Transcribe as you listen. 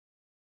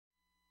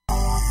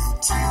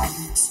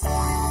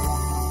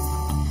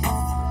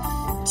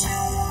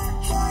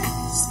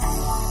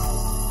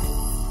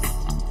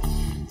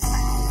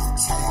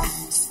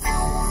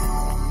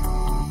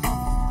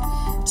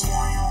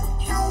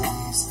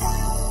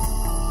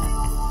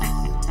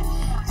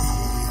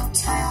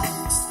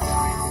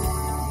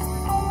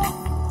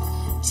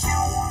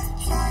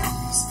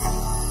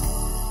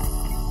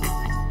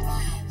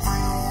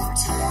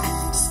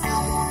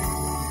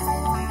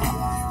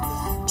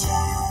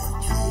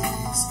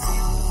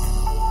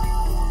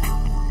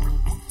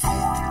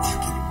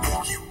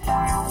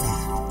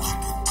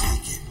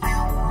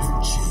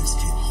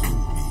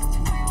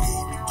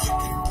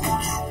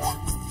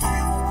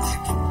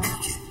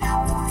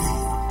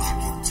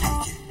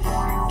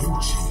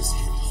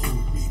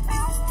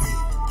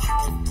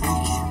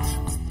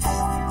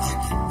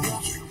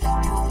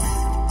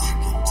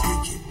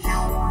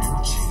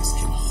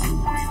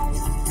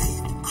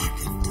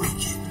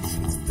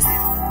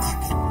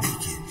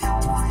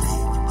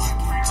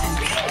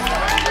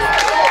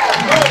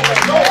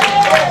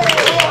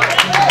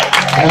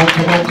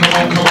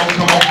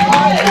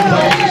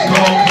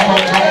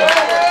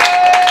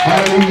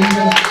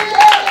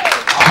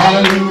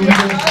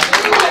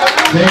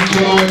Thank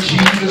you, Lord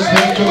Jesus.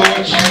 Thank you,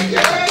 Lord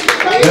Jesus.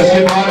 Let's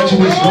give honor to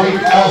this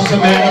great, awesome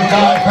man of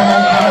God. Come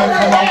on, come on,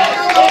 come on.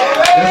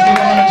 Let's give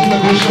honor to the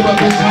bishop of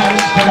this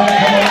house. Come on,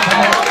 come on,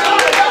 come on.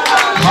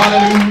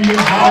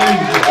 Hallelujah,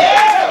 hallelujah.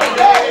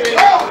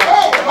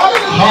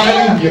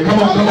 Hallelujah. Come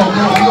on, come on,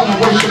 come on. We're going to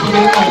worship a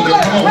little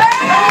longer. Come on.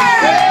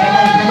 Come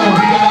on, come on.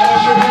 We're going to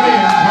usher him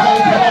in. Come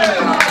on, come on.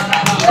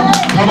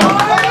 Come on.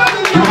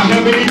 Do I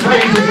have any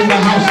praises in the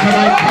house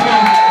tonight? Come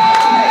on.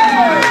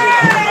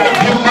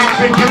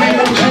 Give him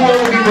what you owe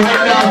him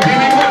right now.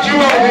 Give him what you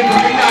owe him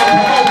right now.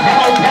 Come on,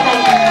 come on, come on.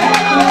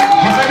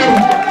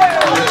 Hallelujah.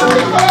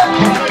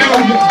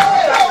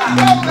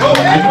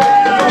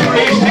 Hallelujah.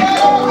 Praise him.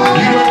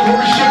 You don't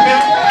worship him,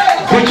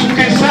 but you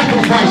can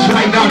sacrifice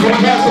right now. You're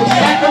going to have some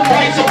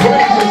sacrifice of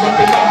praises up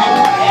in the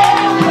house.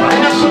 And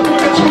that's what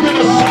we're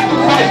going to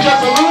sacrifice just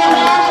a little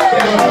while.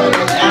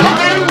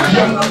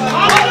 Hallelujah.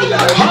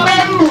 Hallelujah.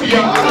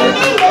 Hallelujah.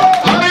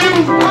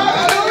 Hallelujah.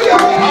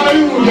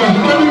 Hallelujah.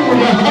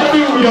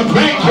 Hallelujah.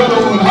 Thank you,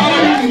 Lord.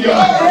 Hallelujah.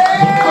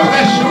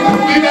 Bless your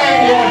holy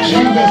name, Lord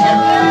Jesus.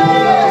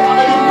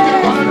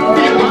 Hallelujah.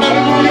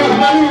 Hallelujah.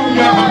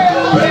 Hallelujah.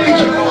 Praise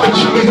you, Lord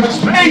Jesus.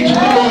 Praise you,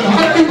 Lord.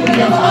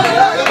 Hallelujah.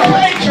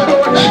 Praise you,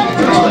 Lord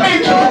Jesus.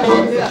 Praise you,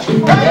 Lord.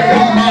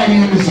 Mighty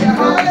is he.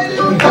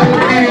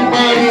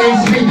 Mighty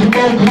is he. Come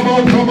on, come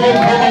on, come on,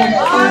 come on.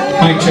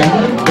 Thank you.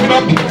 Put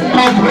up your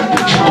mouth with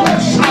the trumpet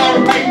sound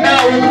right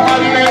now in the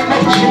mighty name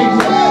of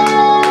Jesus.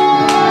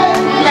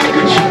 Like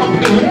a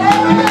trumpet.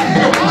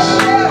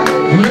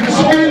 Let's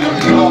all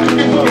look up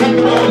before the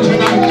Lord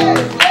tonight.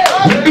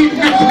 Let me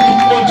lift the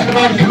Lord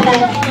tonight. Come on.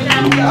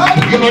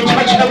 We're going to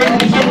touch heaven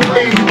with your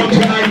praise Lord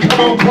tonight.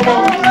 Come on, come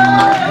on.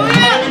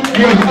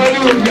 Hallelujah,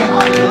 hallelujah.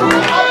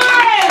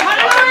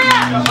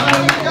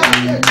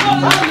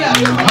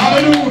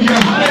 Hallelujah,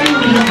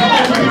 hallelujah. Come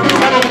on, we can do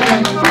that all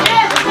night.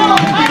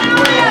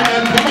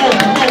 Come on,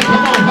 come on,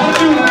 come on.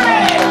 Hallelujah.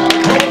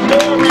 Oh,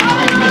 glory,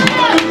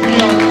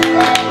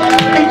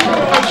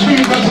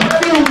 Jesus.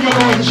 Hallelujah,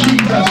 Lord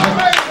Jesus.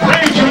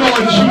 Praise you,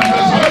 Lord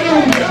Jesus.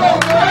 Hallelujah.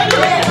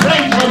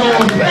 Praise you,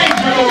 Lord. Praise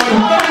you, Lord.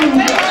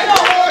 Hallelujah.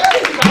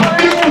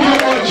 Hallelujah,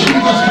 Lord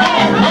Jesus. Come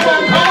on, come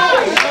on, come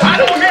on. I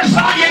don't hear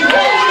Zion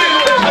going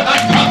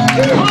tonight.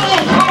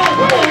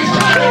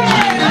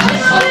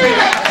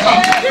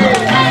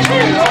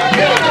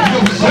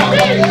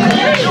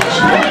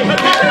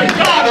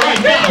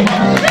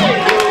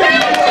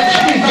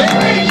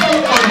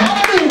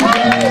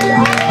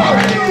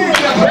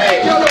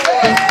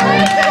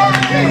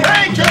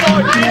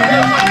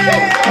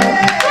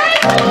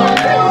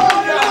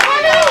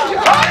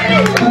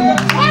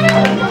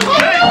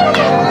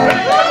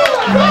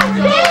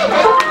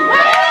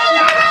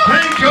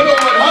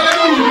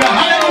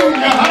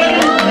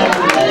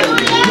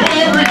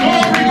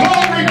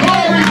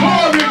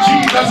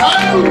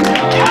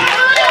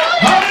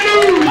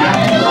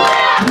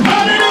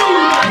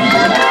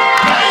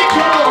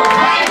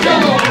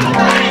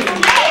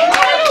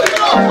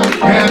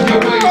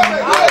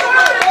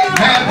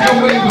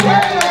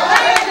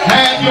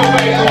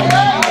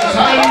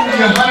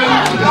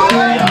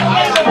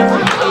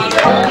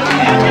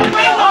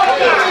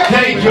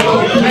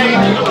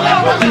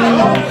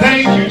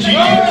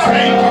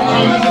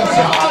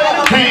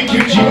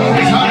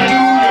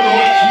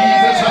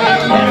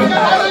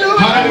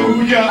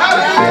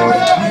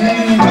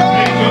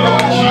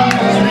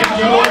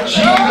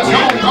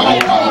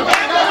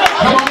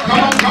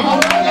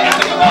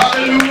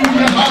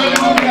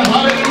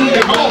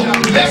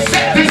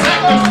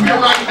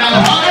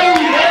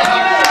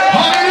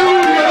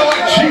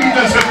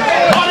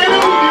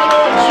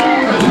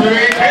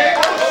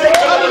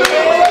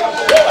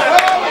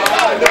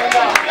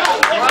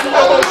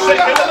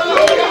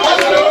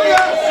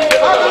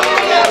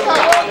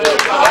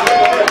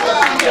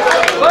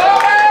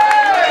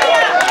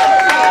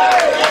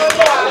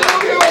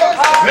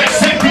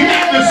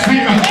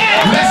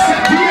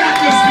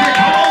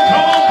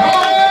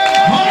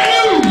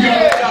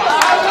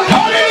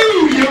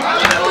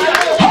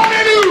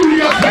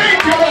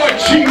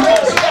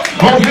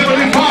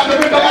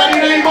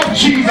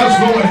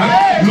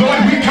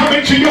 We come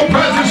into your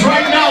presence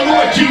right now,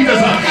 Lord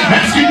Jesus,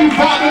 asking you,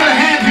 Father, to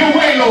have your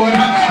way, Lord.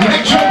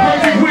 Let your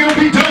perfect will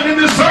be done in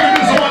this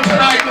service on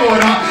tonight,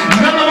 Lord.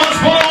 None of us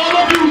but all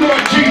of you,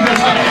 Lord Jesus.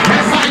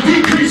 As I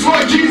decrease,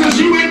 Lord Jesus,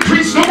 you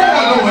increase the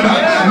more, Lord.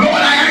 Lord,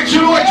 I ask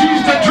you, Lord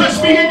Jesus, to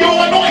dress me in your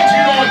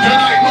anointing on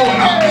tonight,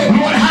 Lord.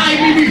 Lord, hide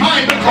me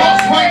behind the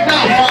cross right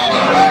now,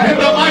 Father. In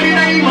the mighty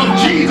name of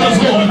Jesus,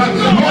 Lord.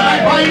 Lord,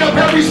 I bind up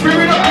every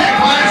spirit of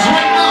backlash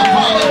right now,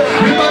 Father.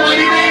 In the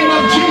mighty name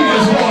of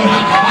Jesus, Lord.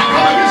 I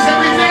come against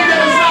everything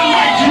that is not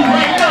like you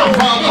right now,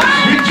 Father.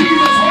 In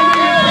Jesus' holy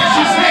and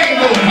precious name,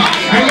 Lord.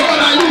 And Lord,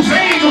 I lose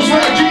angels,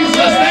 Lord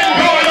Jesus. Stand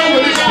guard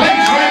over this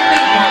place right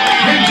now.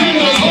 In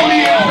Jesus'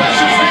 holy and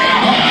precious name.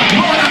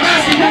 Lord, I'm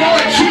asking you,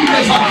 Lord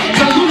Jesus,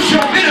 to loose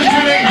your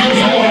ministering angels,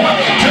 Lord.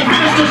 To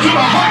minister to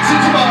the hearts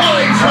and to the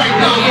minds right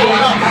now,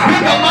 Lord.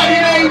 In the mighty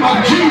name of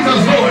Jesus,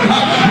 Lord.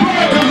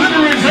 Lord,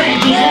 deliverance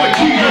angels, Lord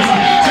Jesus,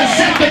 to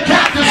set the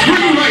captives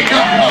free right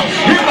now.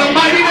 In the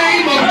mighty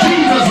name of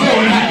Jesus,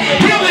 Lord.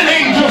 Healing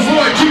angels,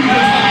 Lord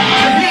Jesus,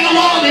 to heal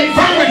all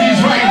infirmities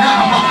right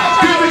now.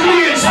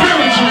 Physically and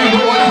spiritually,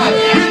 Lord.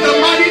 In the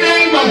mighty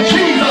name of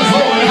Jesus,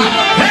 Lord.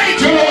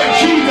 Thank you, Lord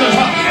Jesus,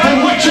 for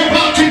what you're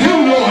about to do,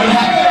 Lord.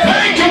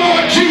 Thank you,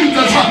 Lord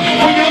Jesus,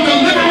 for your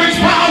deliverance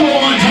power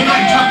on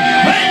tonight.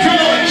 Thank you,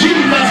 Lord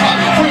Jesus,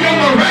 for your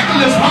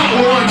miraculous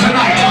power on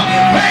tonight.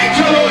 Thank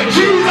you, Lord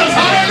Jesus,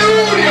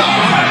 hallelujah,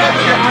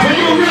 for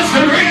your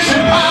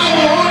restoration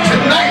power on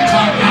tonight.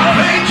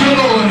 Thank you,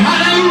 Lord,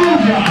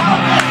 hallelujah,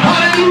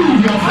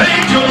 hallelujah.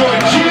 Thank you,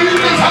 Lord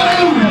Jesus,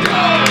 hallelujah.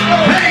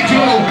 Thank you,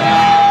 Lord.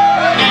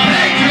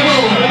 Thank you,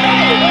 Lord.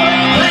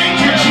 Thank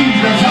you,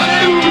 Jesus,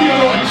 hallelujah,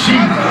 Lord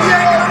Jesus.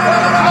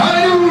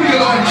 Hallelujah,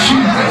 Lord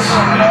Jesus.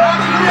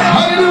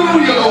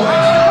 Hallelujah, Lord.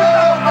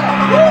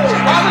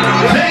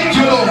 Thank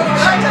you, Lord.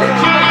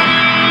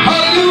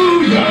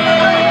 Hallelujah.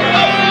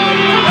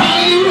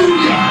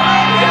 Hallelujah.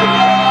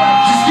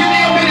 Just give me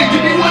a minute.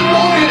 Give me one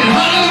more minute.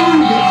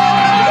 Hallelujah.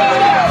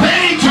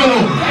 Thank you,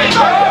 Lord.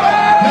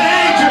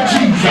 Thank you,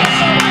 Jesus.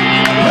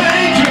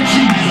 Thank you,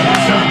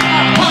 Jesus.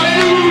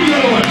 Hallelujah,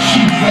 Lord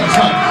Jesus.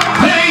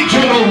 Thank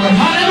you, Lord.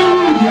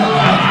 Hallelujah.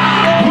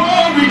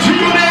 Glory to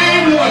your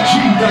name, Lord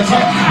Jesus.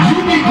 You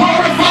be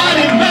glorified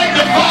and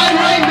magnified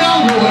right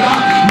now, Lord.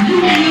 You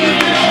be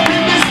lifted up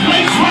in this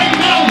place right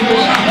now,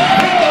 Lord.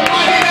 In the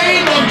mighty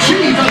name of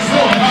Jesus,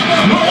 Lord.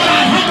 Lord,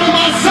 I humble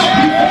myself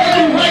before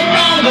you right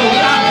now,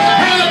 Lord.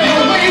 Have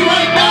your way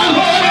right now,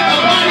 Lord. In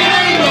the mighty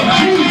name of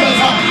Jesus.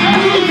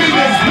 Move in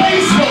this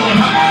place, Lord.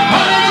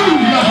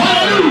 Hallelujah,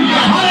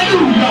 hallelujah,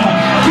 hallelujah.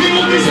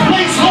 Fill this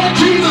place, Lord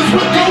Jesus,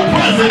 with your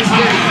presence.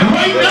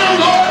 Right now,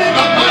 Lord, in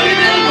the mighty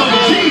name of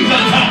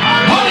Jesus.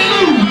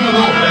 Hallelujah,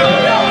 Lord.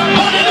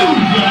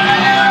 Hallelujah.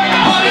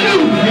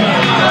 Hallelujah.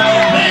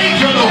 Thank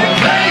you, Lord.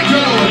 Thank you,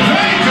 Lord.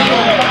 Thank you,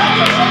 Lord.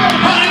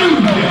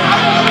 Hallelujah.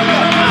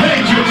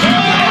 Thank you,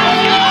 Jesus.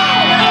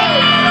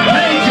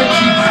 Thank you,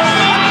 Jesus.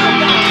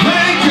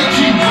 Thank you,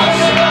 Jesus.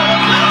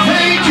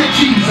 Thank you,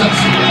 Jesus.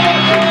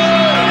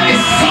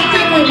 It's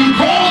something when you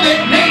call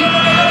that name.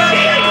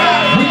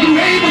 When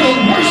you're able to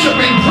worship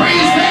and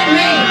praise that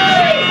name.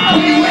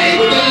 When you're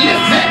able to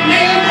lift that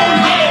name on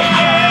high.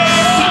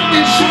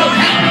 Something should have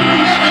happened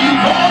whenever you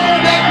call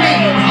on that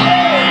name.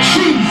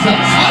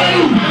 Jesus.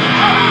 Hallelujah.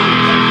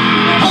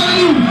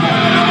 Hallelujah.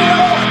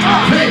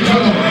 Thank you,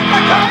 Lord.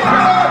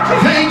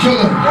 Thank you,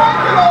 Lord.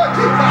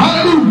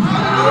 Hallelujah.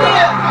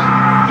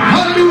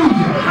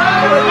 Hallelujah.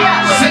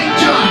 St.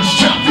 John's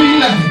chapter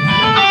 11.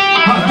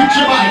 Get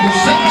your Bible.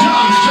 St.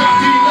 John's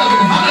chapter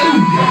 11.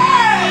 Hallelujah.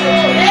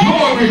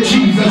 Glory,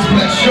 Jesus.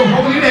 Bless your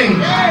holy name.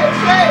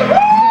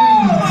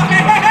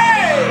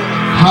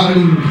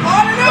 Hallelujah.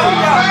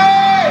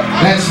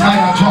 Last night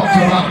I talked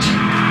about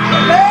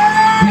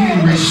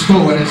being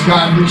restored as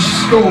God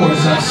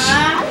restores us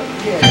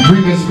and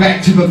bring us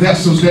back to the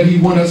vessels that he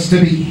wants us to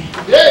be.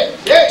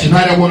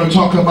 Tonight I want to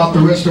talk about the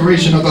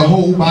restoration of the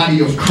whole body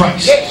of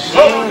Christ.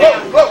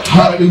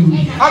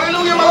 Hallelujah.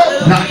 Hallelujah, my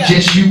Lord. Not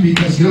just you,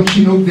 because don't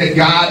you know that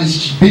God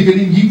is bigger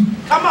than you?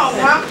 Come on,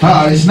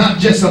 huh? It's not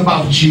just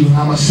about you.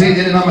 I'm going to say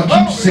that and I'm going to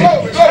keep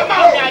saying it. Come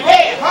on,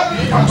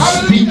 yeah. I'm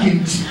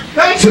speaking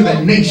to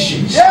the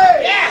nations.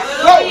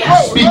 I'm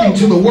I'm speaking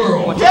to the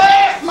world.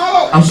 Yes, my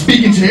Lord. I'm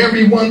speaking to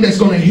everyone that's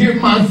going to hear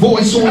my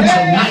voice on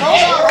tonight.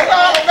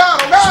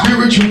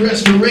 Spiritual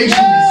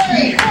restoration is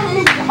here.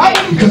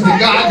 Because the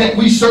God that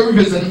we serve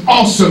is an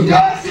awesome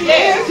God.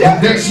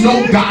 And there's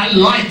no God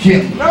like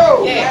him.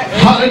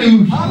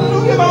 Hallelujah.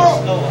 Hallelujah,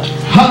 my Lord.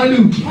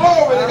 Hallelujah.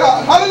 Glory to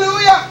God.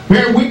 Hallelujah.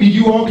 Bear with me.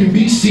 You all can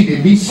be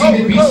seated. Be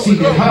seated. Be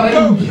seated.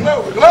 Hallelujah.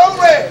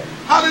 Glory.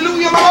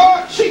 Hallelujah, my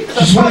Lord.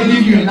 Just want to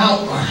give you an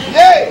outline.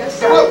 Yes.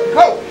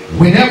 Go.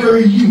 Whenever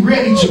you're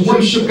ready to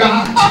worship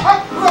God,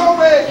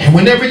 and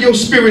whenever your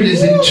spirit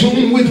is in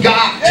tune with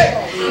God,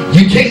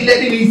 you can't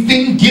let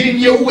anything get in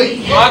your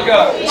way.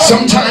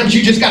 Sometimes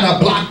you just gotta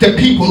block the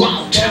people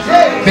out.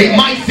 They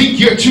might think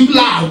you're too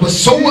loud, but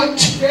so what?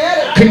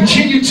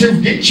 Continue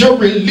to get your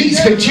release.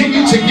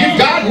 Continue to give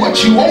God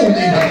what you owe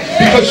him,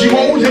 because you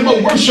owe him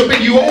a worship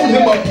and you owe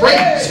him a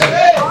praise.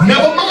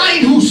 Never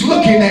mind who's looking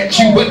looking at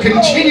you, but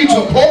continue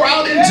to pour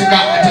out into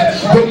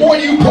God. The more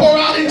you pour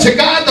out into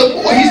God, the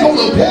more he's going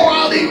to pour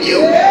out in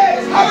you.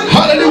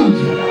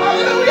 Hallelujah.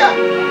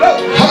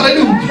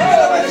 Hallelujah.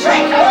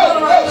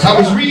 As I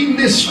was reading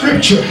this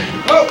scripture,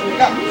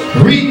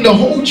 reading the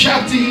whole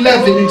chapter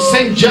 11 in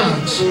St.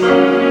 John's,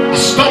 I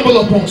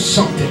stumbled upon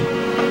something.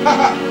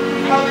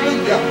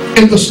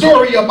 In the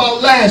story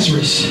about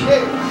Lazarus,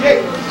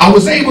 I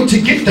was able to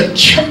get the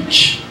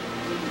church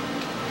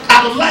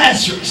out of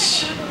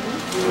Lazarus.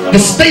 The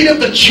state of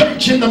the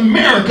church in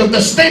America,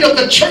 the state of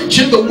the church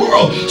in the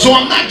world. So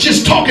I'm not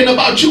just talking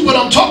about you, but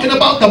I'm talking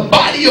about the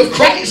body of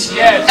Christ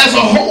as a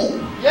whole.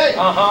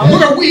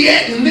 Where are we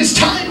at in this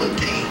time of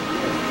day?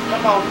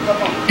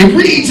 It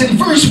reads in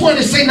verse 1,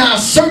 it says, now a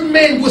certain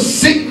man was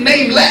sick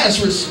named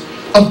Lazarus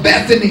of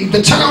Bethany,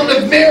 the town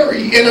of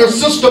Mary and her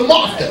sister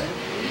Martha.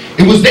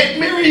 It was that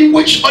Mary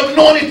which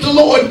anointed the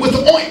Lord with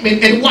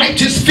ointment and wiped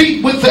his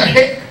feet with her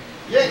hair,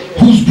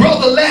 whose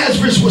brother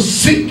Lazarus was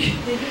sick.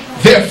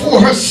 Therefore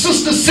her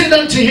sister sent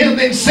unto him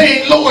and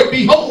saying, Lord,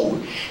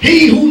 behold,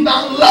 he whom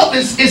thou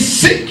lovest is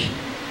sick.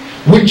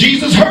 When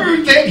Jesus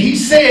heard that, he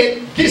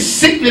said, this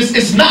sickness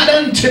is not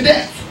unto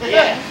death.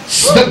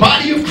 The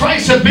body of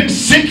Christ has been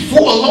sick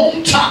for a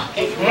long time.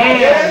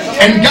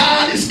 And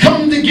God has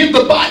come to give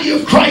the body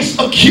of Christ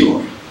a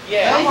cure.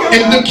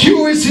 And the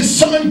cure is his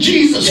son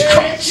Jesus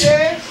Christ.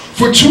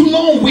 For too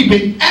long we've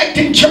been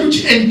acting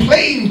church and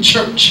playing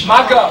church.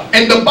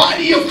 And the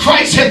body of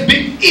Christ has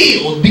been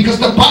ill because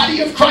the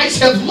body of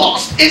Christ has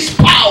lost its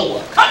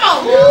power.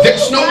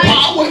 There's no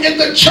power in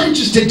the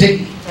churches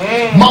today.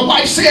 My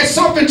wife said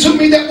something to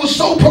me that was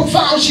so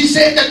profound. She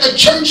said that the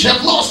church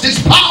have lost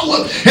its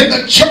power and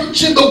the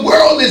church in the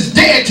world is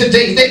dead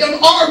today. They done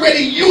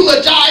already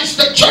eulogized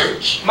the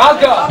church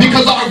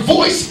because our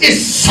voice is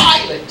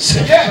silenced.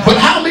 But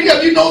how many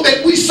of you know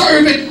that we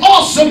serve an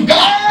awesome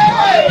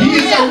God?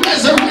 He is a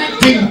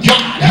resurrecting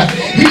God.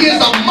 He is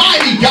a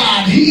mighty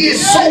God. He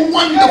is so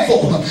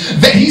wonderful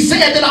that he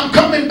said that I'm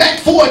coming back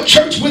for a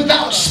church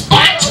without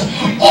spot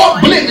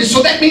or blemish.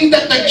 So that means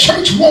that the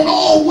church won't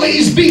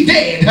always be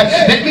dead.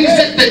 That means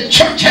that the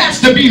church has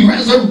to be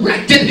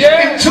resurrected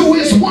into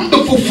its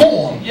wonderful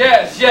form.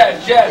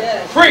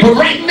 But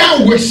right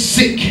now we're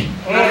sick.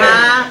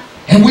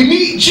 And we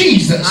need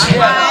Jesus.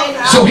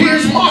 So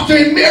here's Martha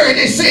and Mary.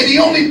 They say the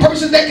only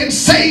person that can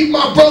save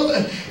my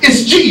brother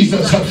is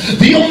Jesus.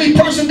 The only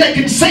person that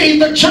can save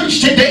the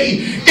church today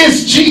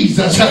is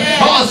Jesus.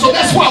 So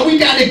that's why we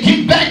got to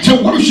get back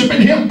to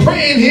worshiping him,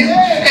 praying him,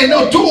 and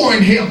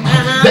adoring him.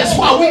 That's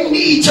why we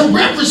need to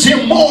reverence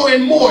him more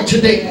and more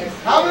today.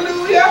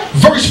 Hallelujah.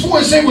 Verse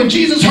 4 says, when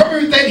Jesus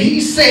heard that, he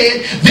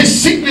said,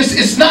 this sickness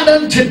is not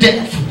unto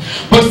death,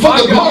 but for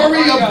the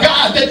glory of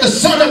God, that the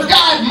Son of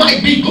God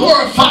might be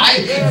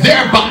glorified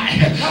thereby.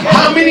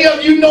 How many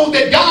of you know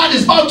that God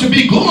is about to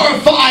be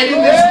glorified in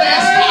this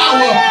last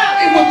hour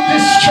with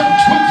this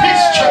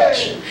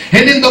church,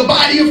 and in the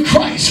body of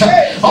Christ?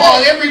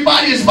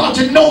 Everybody is about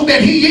to know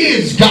that he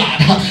is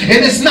God.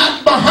 And it's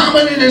not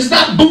Muhammad, and it's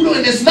not Buddha,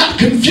 and it's not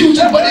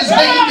confusion, but his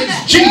name is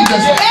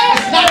Jesus.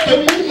 It's not the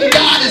moon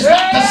God, it's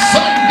not the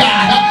sun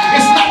God,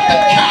 it's not the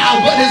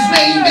cow, but his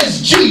name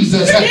is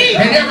Jesus.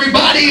 And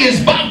everybody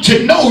is about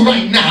to know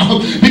right now,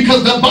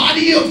 because the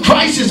body of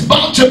Christ is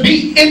about to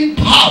be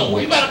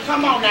empowered.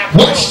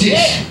 Watch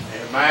this.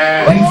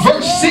 In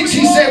verse 6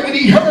 he said, when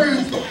he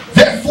heard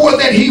therefore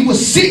that he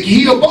was sick,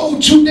 he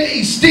abode 2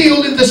 days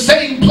still in the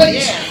same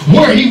place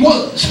where he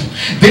was.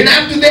 Then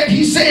after that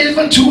he said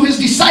unto his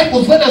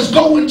disciples, let us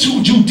go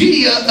into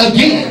Judea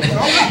again.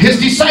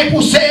 His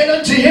disciples said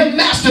unto him,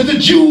 Master, the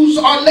Jews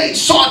are late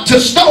sought to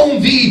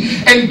stone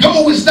thee, and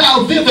goest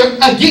thou thither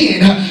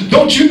again?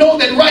 Don't you know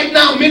that right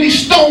now many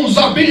stones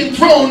are being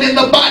thrown in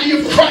the body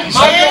of Christ?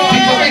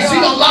 Because they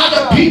see a lot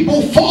of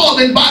people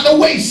falling by the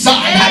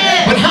wayside.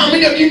 But how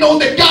many of you know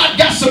that God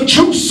got some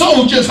true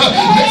soldiers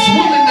that's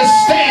willing to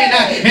stand,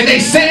 and they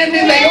stand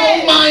in their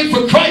own mind,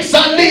 for Christ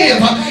I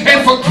live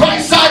and for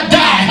Christ I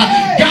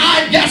die.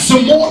 God got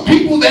some more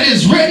people that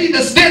is ready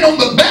to stand on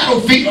the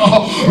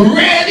battlefield,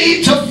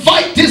 ready to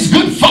fight this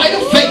good fight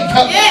of faith.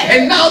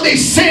 And now they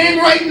saying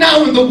right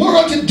now in the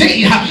world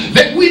today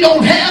that we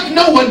don't have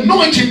no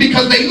anointing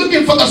because they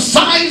looking for the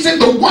signs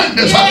and the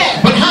wonders.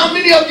 But how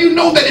many of you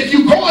know that if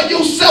you call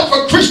yourself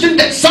a Christian,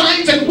 that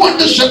signs and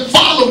wonders should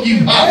follow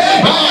you?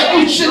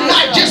 You should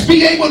not just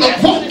be able to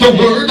quote the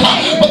word,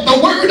 but the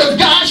word of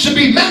God should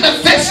be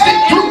manifested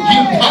through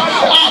you.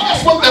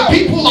 That's what the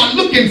people are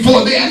looking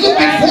for. They're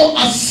looking for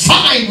a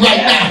sign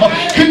right now.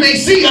 Can they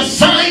see a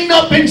sign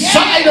up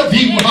inside of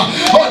you?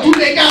 Or do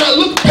they gotta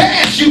look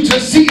past you to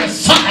see a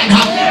sign?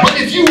 But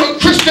if you are a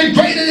Christian,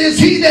 greater is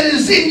he that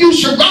is in you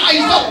shall rise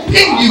up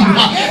in you.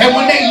 And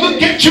when they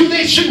look at you,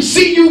 they shouldn't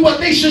see you, but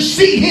they should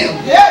see him.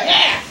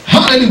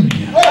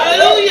 Hallelujah.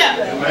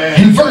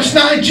 Hallelujah. In verse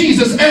 9,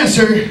 Jesus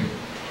answered,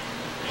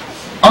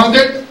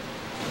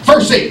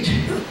 verse 8,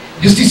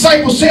 his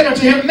disciples said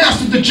unto him,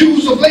 Master, the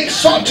Jews of late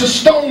sought to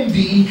stone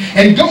thee,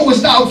 and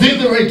goest thou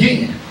thither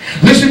again?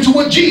 Listen to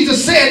what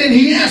Jesus said, and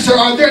he answered,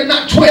 are there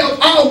not 12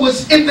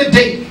 hours in the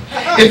day?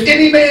 If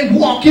any man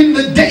walk in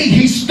the day,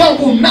 he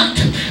stumble not,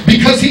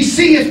 because he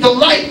seeth the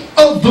light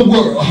of the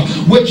world.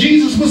 What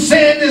Jesus was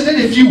saying is that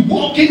if you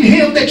walk in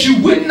him, that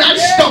you would not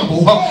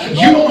stumble.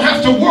 You don't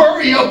have to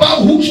worry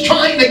about who's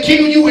trying to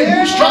kill you and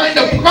who's trying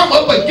to come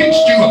up against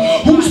you,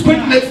 who's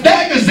putting the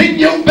daggers in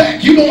your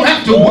back. You don't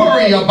have to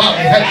worry about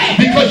it,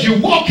 because you're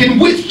walking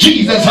with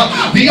Jesus.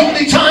 The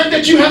only time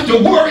that you have to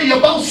worry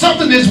about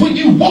something is when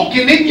you're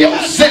walking in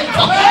yourself.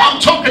 I'm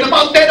talking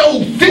about that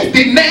old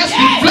filthy,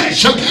 nasty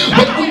flesh.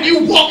 But when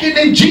you're walking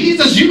in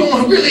Jesus, you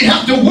don't really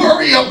have to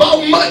worry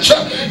about much.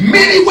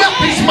 Many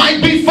weapons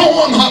might be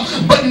formed,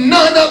 but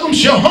none of them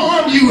shall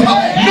harm you.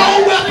 No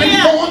weapon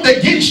formed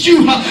against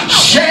you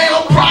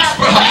shall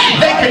prosper.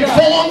 They can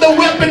form the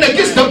weapon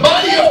against the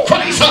body of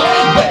Christ,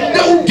 but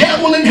no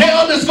devil in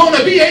hell is going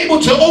to be able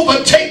to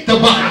overtake the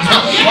body.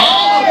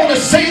 I want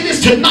to say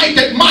this tonight,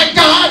 that my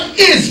God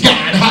is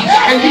God,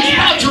 and he's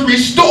about to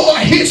restore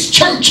his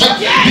church,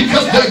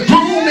 because the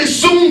groom is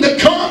soon to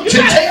come to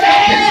take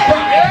up his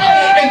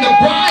bride, and the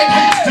bride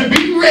has to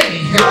be ready.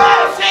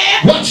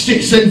 Watch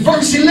this. In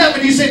verse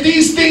 11, he said,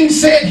 these things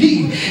said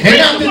he, and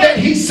after that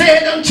he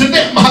said unto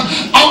them,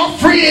 our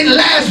friend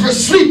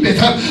Lazarus sleepeth,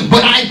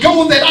 but I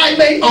go that I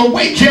may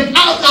awake him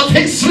out of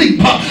his sleep.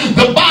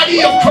 The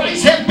body of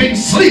Christ has been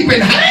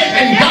sleeping,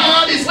 and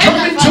God is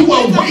coming to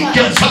awake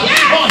us.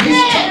 He's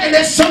tugging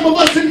at some of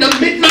us in the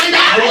midnight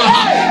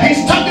hour.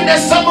 He's tugging at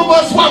some of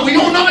us while we're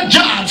on our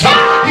jobs.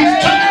 He's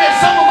tugging at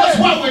some of us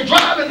while we're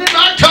driving in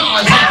our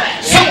cars.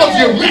 Some of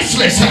you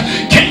restless,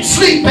 can't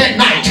sleep at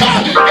night,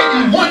 and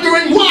you're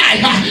wondering why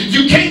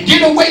you can't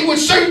get away with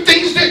certain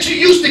things that you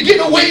used to get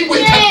away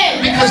with,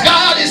 because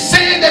God is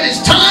saying that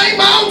it's time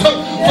out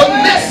for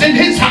mess in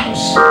his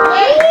house.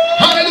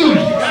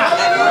 Hallelujah.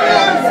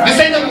 This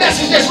ain't a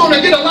message that's going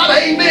to get a lot of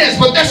amens,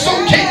 but that's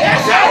okay.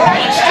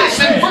 Watch this.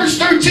 In verse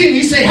 13,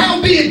 he said,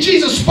 howbeit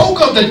Jesus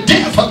spoke of the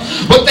death,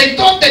 but they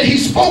thought that he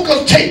spoke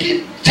of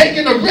taking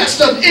a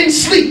rest of in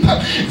sleep.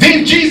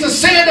 Then Jesus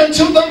said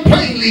unto them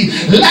plainly,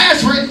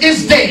 Lazarus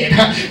is dead.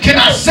 Can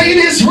I say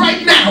this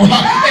right now?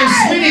 And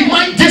many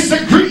might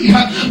disagree,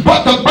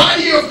 but the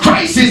body of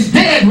Christ is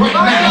dead right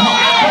now.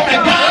 But the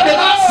God that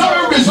I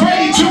serve is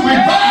ready to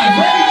revive,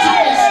 ready to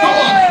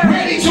restore,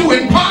 ready to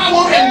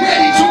empower, and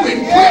ready to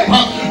equip,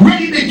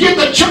 ready to give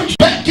the church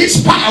back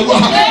its power.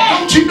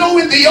 Don't you know,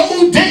 in the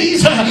old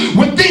days,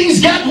 when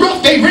things got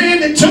rough, they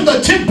ran into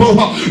the temple.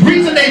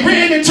 Reason they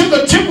ran into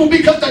the temple,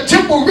 because the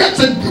temple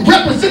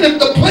represented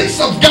the place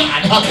of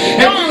God.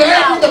 And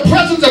wherever the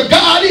presence of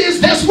God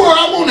is, that's where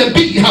I want to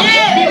be.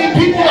 Many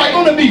people are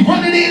going to be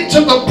running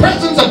into the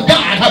presence of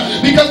God,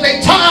 because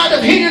they're tired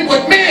of hearing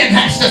what man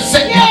has to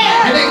say.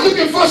 And they're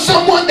looking for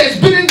someone that's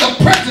been in the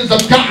presence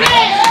of God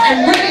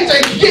and ready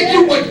to give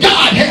you what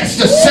God has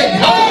to say.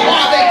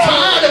 Are they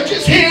tired of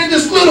just hearing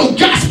this little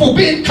gospel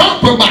being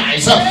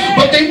compromised?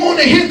 But they want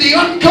to hear the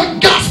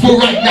uncut gospel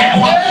right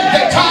now.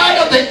 They're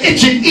tired of the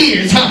itching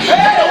ears.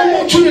 They don't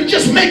want you to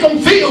just make them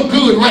feel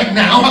good right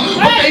now,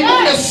 but they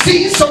want to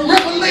see some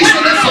revelation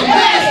and some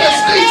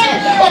manifestation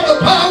of the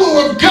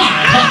power of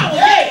God.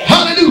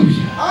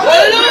 Hallelujah.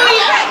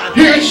 Hallelujah.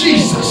 Hear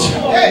Jesus.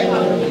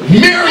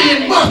 Mary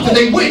and Martha,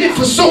 they waited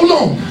for so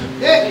long,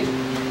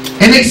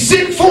 and they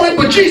sent for him,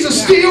 but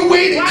Jesus still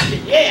waited.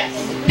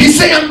 He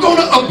said, I'm going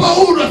to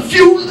abode a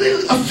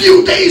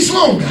few days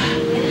longer.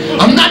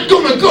 I'm not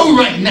going to go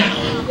right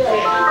now.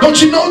 Don't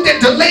you know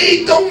that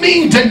delayed don't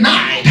mean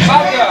denied?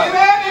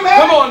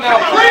 Come on now,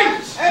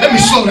 please. Let me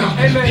slow down.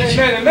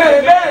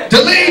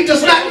 Delayed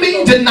does not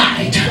mean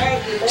denied.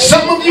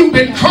 Some of you have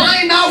been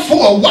crying out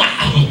for a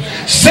while,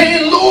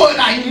 saying, Lord,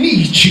 I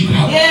need you.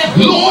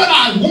 Lord,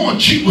 I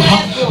want you.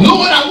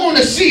 Lord, I want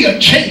to see a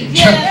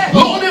change.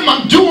 Lord, am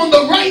I doing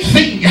the right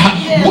thing?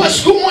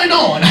 What's going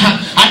on?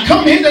 I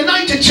come here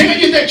tonight to tell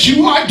you that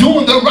you are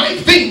doing the right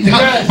thing,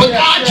 but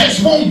God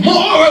just wants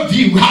more of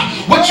you.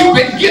 What you've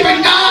been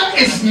giving God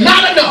is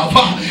not enough.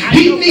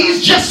 He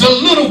needs just a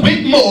little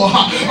bit more.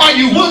 Are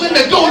you willing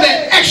to go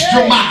that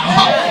extra mile?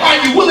 Are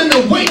you willing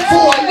to wait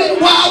for a little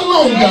while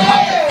longer?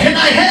 Can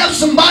I have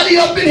somebody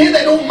up in here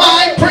that don't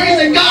mind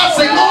praising God?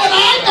 Say, Lord,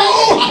 I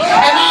go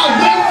and I'll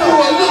wait for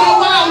a little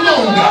while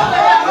longer.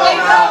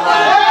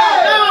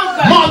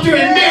 Martha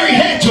and Mary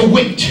had to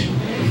wait.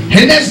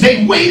 And as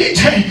they waited,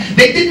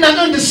 they did not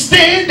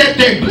understand that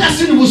their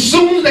blessing was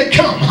soon to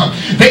come.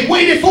 They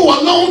waited for a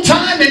long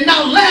time, and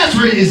now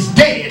Lazarus is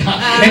dead.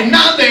 And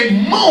now they're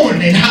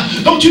mourning.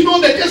 Don't you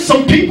know that there's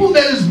some people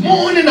that is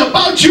mourning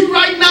about you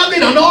right now? They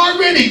done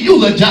already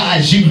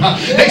eulogized you.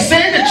 They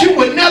said that you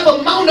would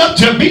never mount up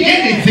to be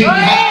anything.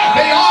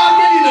 They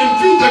already done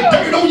threw the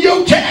dirt on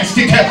your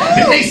casket.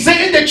 And they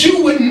said that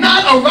you would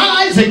not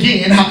arise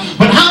again.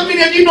 But how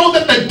many of you know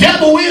that the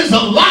devil is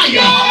a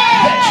liar?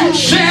 That you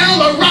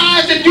shall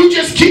arise if you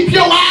just keep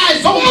your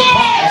eyes on the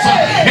prize.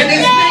 And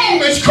his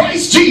name is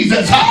Christ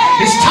Jesus.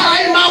 It's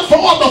time out for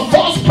all the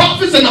false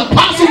prophets and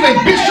apostles and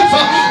bishops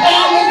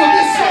all over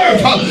this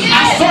earth.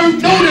 I serve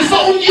notice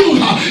on you.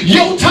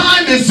 Your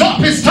time is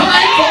up. It's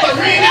time for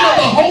the reigning of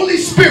the Holy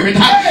Spirit.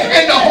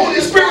 And the Holy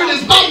Spirit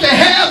is about to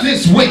have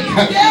his way.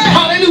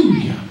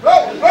 Hallelujah.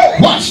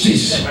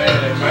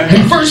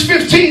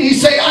 15, he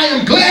say, I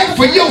am glad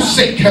for your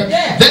sake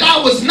that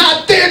I was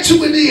not there to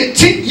the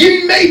intent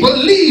you may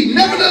believe.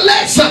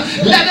 Nevertheless,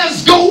 let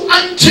us go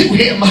unto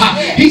him.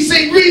 He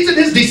said, reason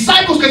his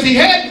disciples, because he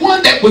had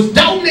one that was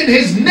doubting, and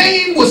his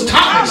name was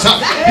Thomas.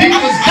 He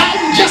was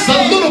doubting just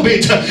a little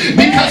bit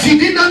because he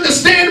didn't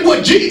understand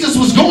what Jesus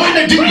was going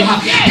to do.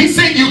 He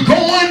said, you're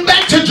going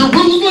back to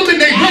Jerusalem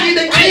and they're ready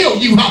to kill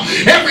you.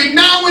 Every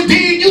now and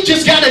then you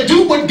just got to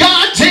do what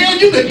God tells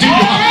you to do.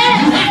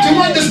 You have to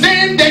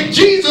understand that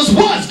Jesus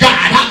was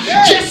God,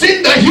 just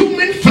in the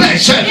human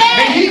flesh, and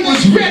he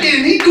was ready,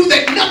 and he knew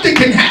that nothing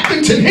can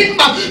happen to him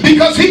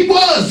because he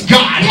was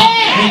God.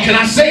 And can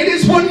I say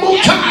this one more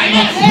time?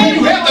 When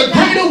you have the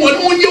greater one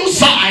on your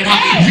side,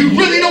 you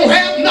really don't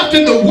have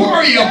nothing to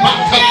worry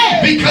about,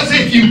 because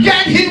if you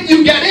got him,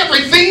 you got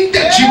everything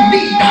that you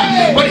need.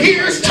 But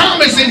here's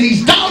Thomas, and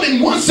he's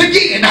doubting once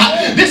again.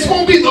 This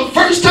won't be the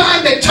first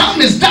time that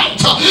Thomas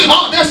doubts.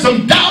 There's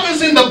some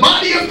doubters in the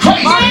body of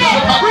Christ.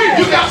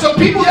 You got some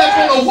people that's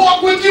going to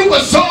walk with you,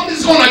 but some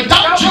is going to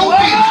doubt your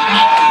business.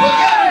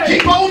 But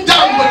keep on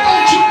doubting, but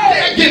don't you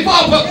dare give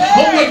up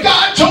on what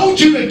God told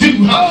you to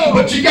do.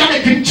 But you got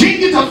to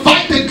continue to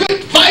fight the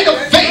good fight of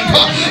faith.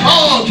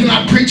 Can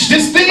I preach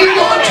this thing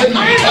on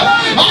tonight?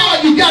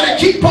 You got to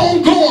keep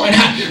on going.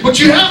 But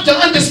you have to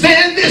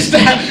understand this,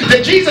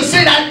 that Jesus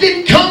said, I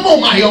didn't come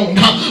on my own,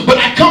 but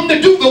I come to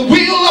do the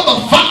will of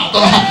the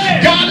Father.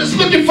 God is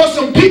looking for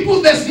some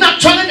people that's not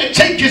trying to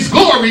take his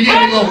glory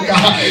any longer.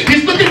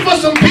 He's looking for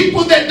some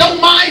people that don't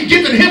mind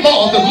giving him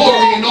all the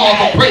glory and all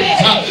the praise.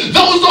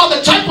 Those are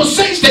the type of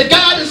saints that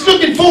God is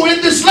looking for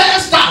in this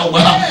last hour.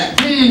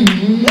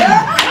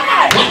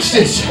 Watch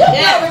this.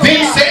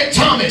 Then said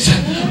Thomas,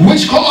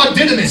 which called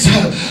Didymus,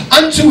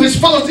 unto his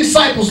fellow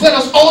disciples, let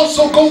us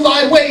also go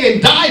thy way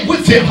and die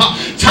with him.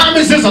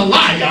 Thomas is a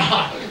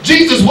liar.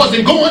 Jesus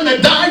wasn't going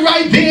to die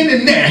right then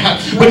and there,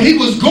 but he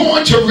was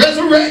going to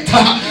resurrect.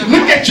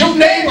 Look at your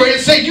neighbor and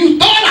say, you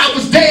thought I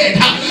was dead,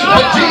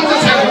 but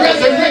Jesus has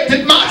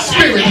resurrected my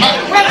spirit.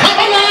 Come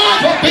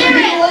alive up in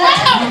here.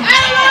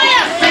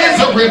 There's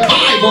a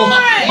revival.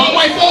 My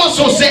wife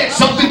also said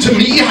something to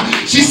me.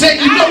 She said,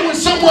 you know, when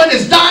someone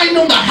is dying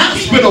on the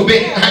hospital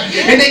bed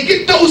and they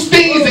get those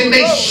things and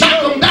they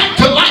shock them back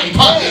to life,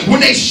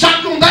 when they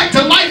shock them back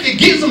to life, it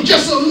gives them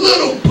just a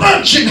little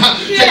punch and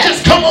to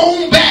just come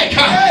on back.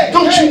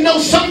 Don't you know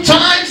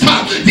sometimes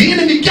the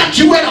enemy got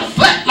you at a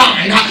flat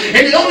line,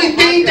 and the only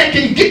thing that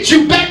can get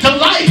you back to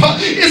life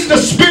is the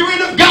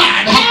Spirit of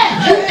God.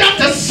 You got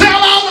to sell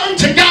out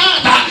unto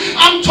God.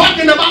 I'm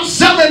talking about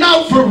selling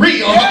out for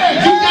real.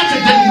 You got to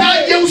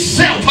deny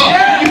yourself.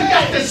 You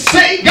got to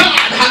say,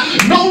 God,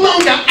 no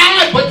longer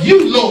I, but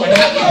you, Lord.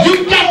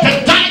 You got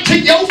to die to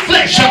your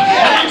flesh. And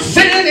I'm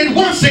saying it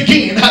once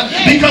again,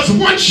 because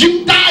once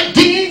you die,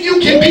 then you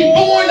can be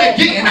born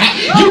again.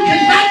 You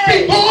cannot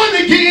be born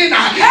again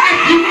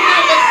if you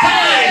never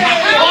die.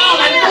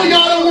 I know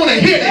y'all don't want to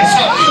hear this,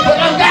 but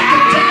I've got to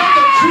tell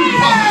the truth.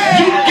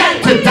 You got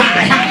to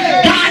die.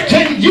 God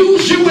can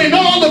use you in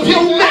all of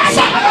your mess.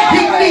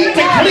 He needs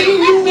to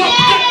clean you up,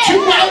 get you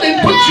out,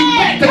 and put you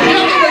back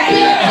together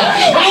again.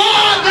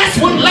 That's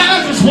what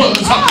Lazarus was.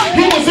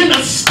 He was in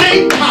a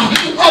state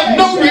of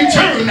no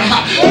return.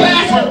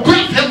 Lazarus'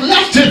 breath had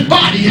left his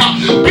body.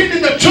 Been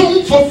in the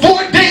tomb for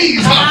 4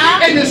 days.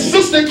 And his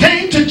sister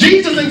came to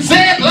Jesus and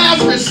said,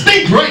 Lazarus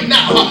stink right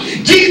now.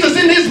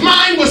 Jesus in his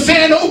mind was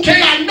saying,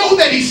 okay, I know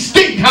that he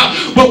stink,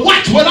 but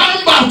watch what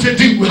I'm about to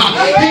do.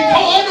 He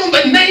called on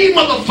the name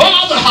of the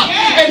Father,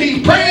 and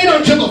he prayed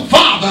unto the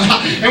Father.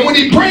 And when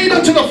he prayed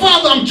unto the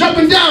Father, I'm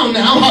jumping down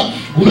now.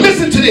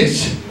 Listen to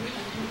this.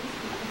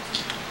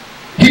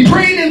 He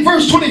prayed in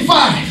verse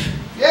 25.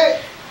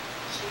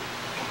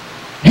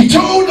 He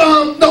told,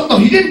 no,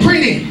 he didn't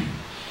pray then.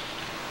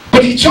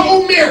 But he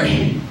told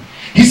Mary,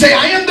 he said,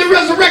 I am the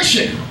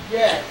resurrection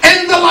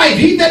and the life.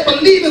 He that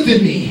believeth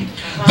in me,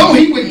 though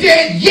he were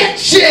dead, yet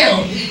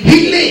shall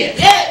he live.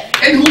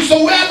 And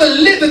whosoever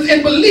liveth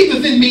and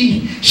believeth in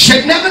me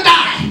shall never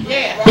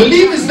die.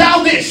 Believest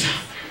thou this?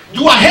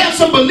 Do I have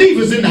some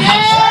believers in the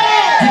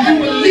house? Do you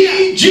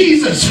believe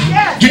Jesus?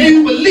 Do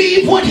you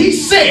believe what he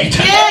said?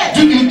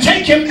 Do you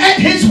take him at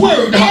his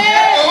word?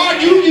 Or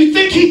do you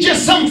think he's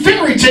just some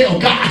fairy tale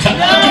God?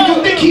 Do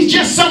you think he's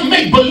just some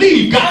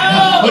make-believe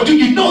God? Or do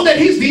you know that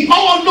he's the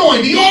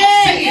all-knowing, the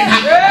all-seeing,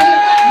 the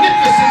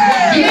magnificent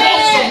one, the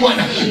awesome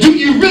one? Do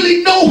you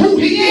really know who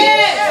he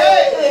is?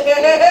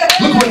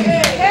 Look what he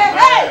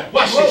did.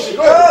 Watch this.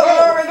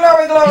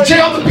 He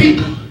tell the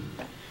people,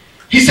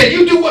 he said,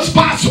 you do what's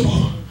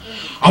possible.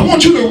 I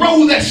want you to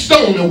roll that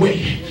stone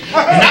away.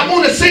 And I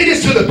want to say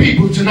this to the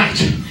people tonight.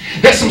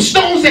 There's some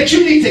stones that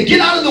you need to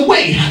get out of the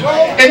way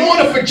in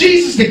order for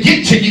Jesus to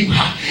get to you.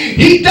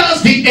 He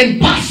does the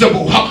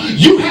impossible.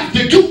 You have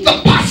to do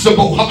the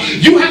possible.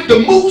 You have to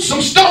move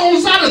some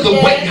stones out of the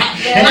way.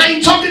 And I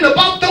ain't talking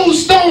about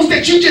those stones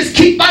that you just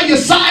keep by your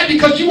side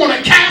because you want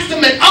to cast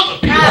them at other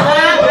people.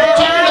 I'm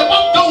talking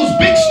about those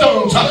big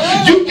stones.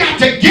 You got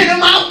to get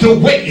them out the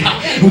way.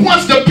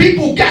 Once the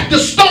people got the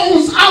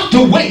stones out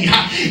the way,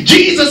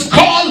 Jesus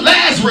called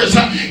Lazarus.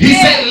 He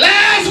said,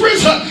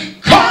 Lazarus,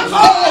 come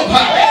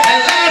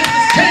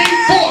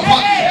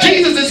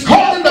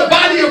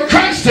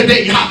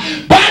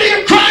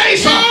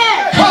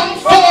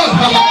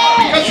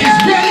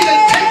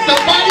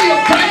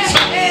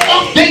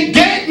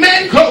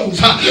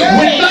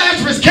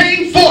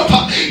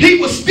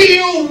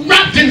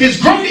his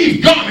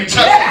grave garments.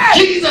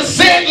 Jesus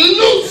said,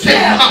 loose him.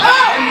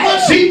 And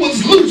once he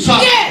was loose,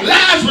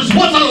 Lazarus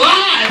was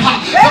alive.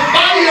 The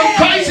body of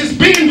Christ is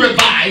being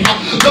revived.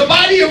 The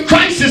body of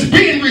Christ is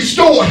being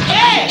restored.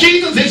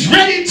 Jesus is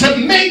ready to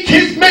make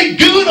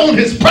good on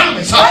his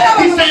promise.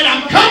 He said,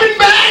 I'm coming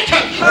back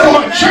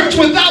for a church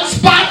without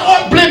spot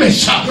or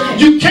blemish.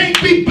 You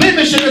can't be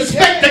blemished and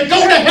expect to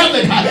go to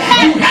heaven.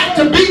 You have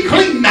to be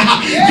clean.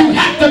 You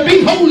have to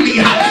be holy.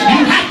 You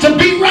have to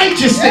be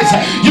righteousness.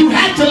 You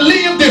have to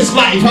live this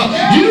life.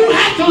 You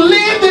have to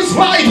live this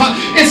life.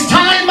 It's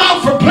time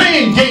out for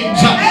playing games.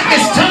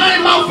 It's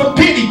time out for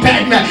pity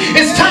patting.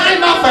 It's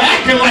time out for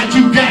acting like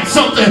you got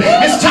something.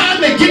 It's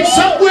time to get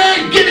somewhere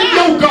and get in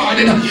your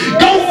garden.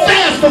 Go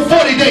fast for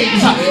 40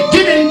 days.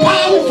 Get in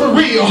power for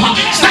real.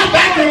 Stop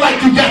acting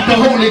like you got the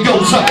Holy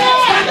Ghost. Stop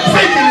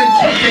faking and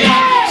tricking.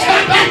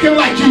 Stop acting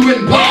like you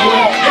in power.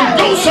 And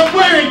go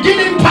somewhere and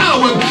get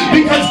empowered,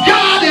 because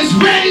God is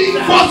ready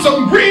for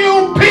some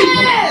real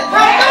people.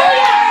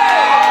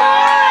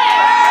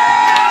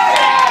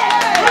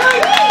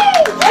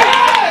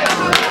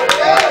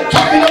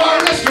 Talking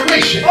about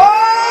restoration.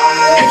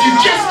 If you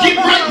just get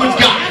right with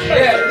God,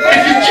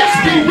 if you just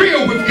be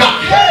real with God,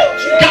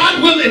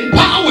 God will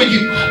empower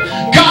you.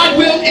 God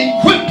will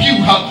equip you.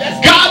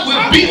 God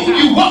will build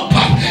you up.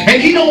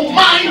 And he don't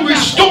mind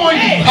restoring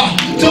you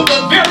to the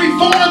very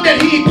form that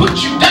he put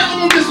you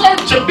down on this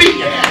earth to be.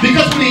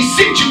 Because when he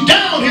sent you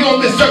down here on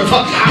this earth,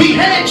 he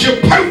had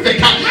you perfect.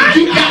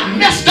 You got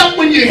messed up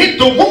when you hit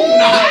the womb.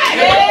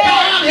 But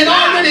God had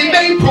already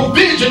made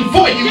provision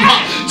for you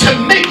to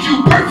make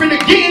you perfect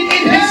again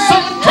in his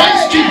son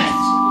Christ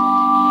Jesus.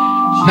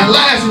 Now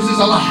Lazarus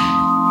is alive.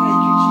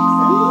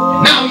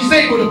 Now he's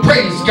able to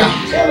praise God.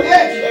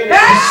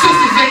 His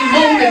sisters ain't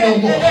moaning no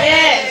more,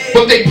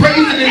 but they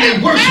praising and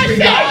they worshiping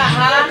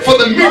God for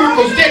the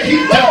miracles that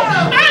he's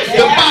done.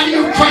 The body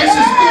of Christ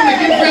is going to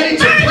get ready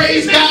to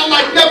praise God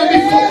like never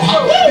before,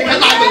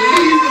 because I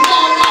believe with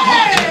all my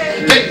heart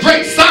that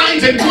great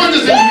signs and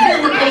wonders and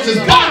miracles is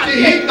about to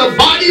hit the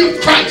body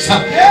of Christ,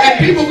 and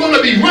people are going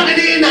to be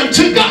running in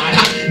unto God,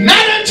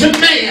 not unto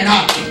man,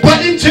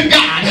 but into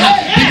God,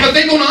 because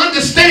they're going to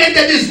understand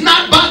that it's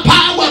not by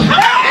power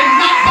and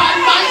not by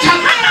might,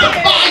 but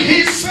by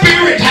his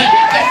Spirit. They're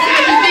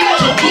going to begin to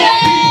draw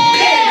people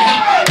in.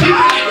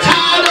 People are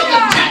tired of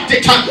the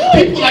tactics.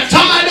 People are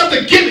tired of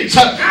the gimmicks.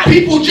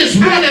 People just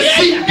want to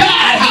see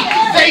God.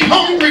 They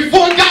hungry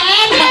for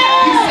God.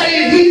 He's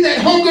saying, he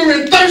that hunger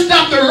and thirst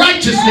after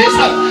righteousness,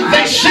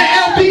 they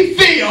shall be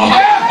filled.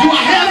 Do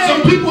I have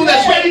some people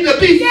that's ready to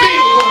be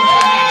filled?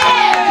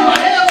 Do I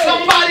have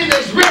somebody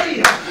that's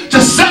ready to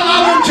sell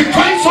out unto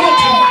Christ on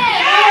tonight?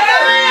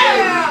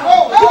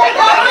 Do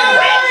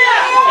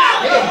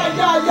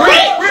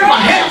I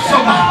have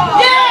somebody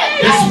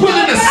that's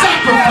willing to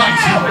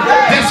sacrifice,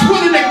 that's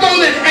willing to go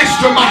that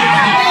extra mile,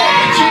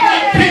 that you're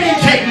not pity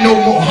cake no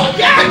more,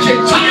 that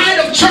you're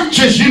tired of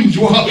church as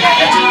usual, that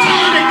you're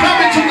tired of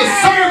coming to the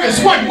service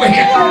one way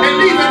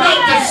and leaving out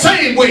the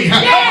same way,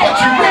 but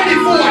you're ready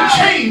for a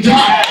change?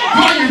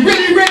 Are you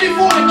really ready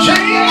for a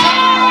change?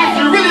 If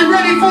you're really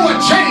ready for a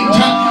change,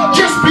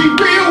 just be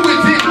real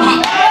with him.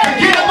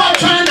 Forget about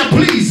trying to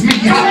please me.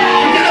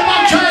 Forget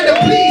about trying to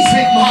please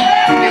him.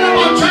 Forget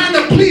about trying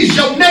to please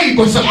your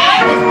neighbors. But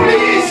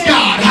please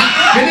God.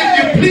 And if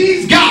you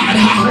please God,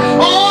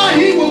 oh,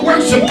 he will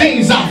work some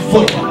things out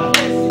for you.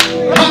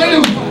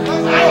 Hallelujah.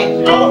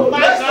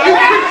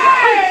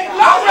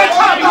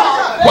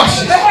 Watch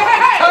this.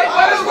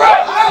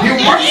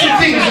 He'll work some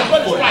things out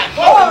for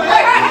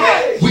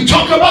you. We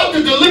talk about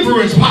the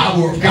deliverance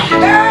power of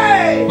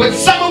God, but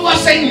some of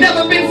us ain't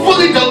never been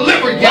fully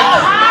delivered yet,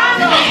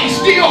 because we're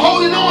still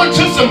holding on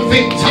to some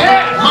things.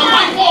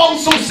 My wife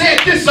also said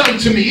this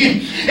unto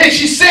me, and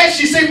she said,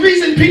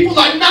 reason people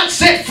are not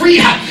set free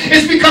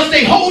is because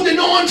they holding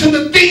on to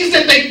the things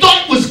that they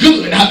thought was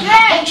good.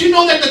 Don't you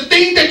know that the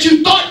thing that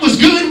you thought was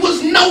good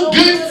was no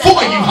good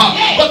for you?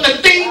 But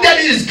the thing that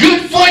is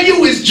good for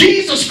you is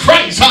Jesus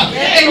Christ,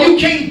 and you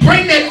can't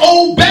bring that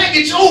old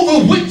baggage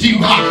over with you.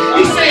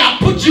 He say, I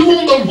put you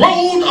on the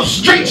road of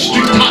straight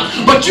street,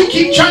 but you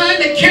keep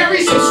trying to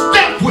carry some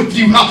stuff with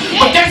you,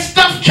 but that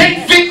stuff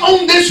can't fit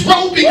on this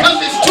road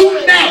because it's too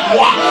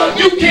narrow.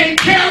 You can't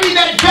carry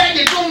that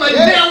baggage on the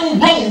narrow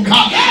road,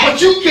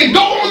 but you can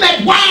go on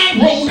that wide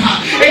road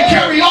and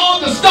carry all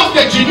the stuff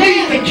that you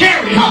need to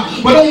carry.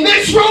 But on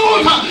this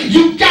road,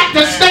 you got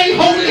to stay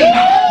holy.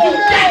 You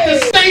got to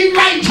stay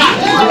right.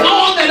 And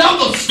all that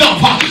other stuff,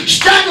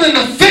 straddling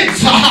the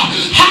fence,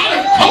 hot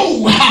and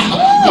cold.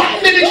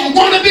 1 minute you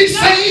want to be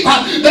saved,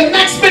 the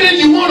next minute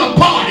you want to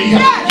party.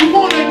 You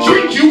want to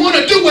drink, you want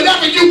to do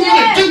whatever you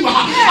want to do.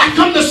 I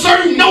come to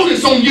serve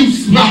notice on you.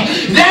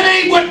 That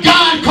ain't what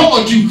God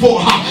called you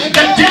for.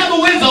 The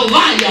devil is a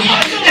liar.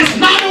 It's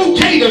not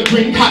okay to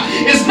drink.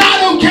 It's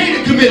not okay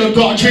to commit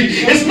adultery.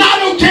 It's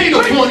not okay to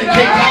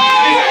fornicate.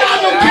 It's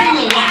not okay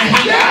to lie.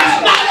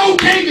 It's not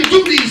okay to do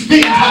these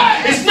things.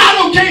 It's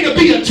not okay to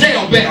be a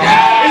tailback.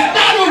 It's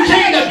not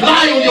okay to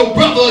lie on your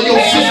brother or your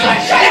sister.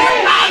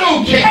 It's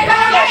not okay.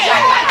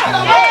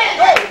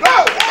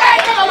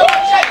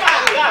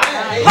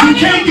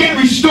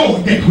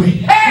 that way.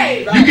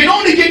 You can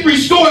only get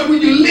restored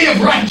when you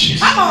live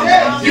righteous.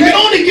 You can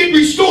only get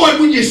restored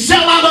when you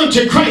sell out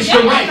unto Christ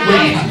the right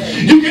way.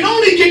 You can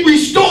only get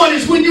restored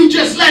is when you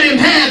just let him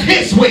have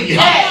his way.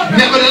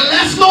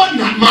 Nevertheless, Lord,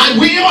 not my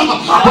will,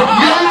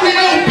 but your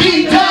will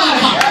be done.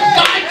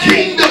 Thy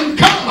kingdom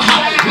come.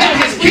 Let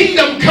his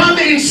kingdom come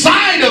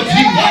inside of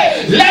you.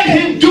 Let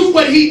him do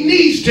what he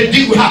needs to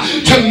do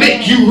to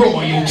make you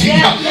royalty.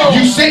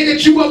 You say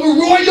that you are a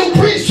royal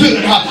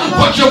priesthood,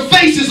 but your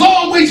face is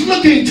always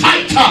looking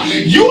tight.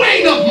 You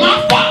ain't of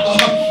my Father.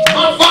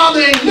 My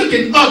Father ain't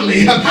looking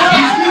ugly. He's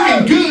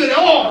looking good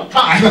all the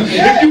time.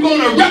 If you're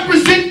going to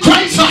represent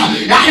Christ,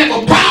 I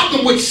have a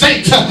problem with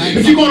saints.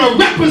 If you're going to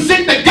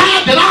represent the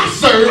God that I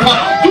serve,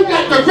 you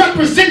got to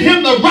represent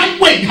him the right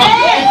way.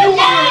 If you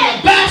are an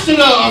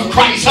ambassador of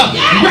Christ,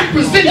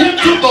 represent him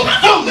to the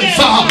fullest.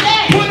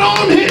 Put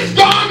on his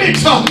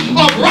garments of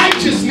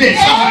righteousness,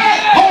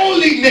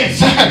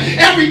 holiness.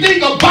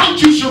 Everything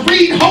about you should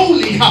read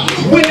holy.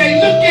 When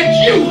they look at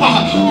you,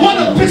 what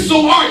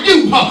epistle are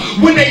you?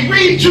 When they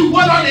read you,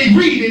 what are they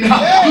reading? Do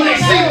they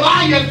see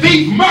liar,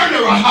 thief,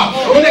 murderer?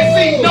 Do they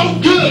see no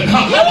good?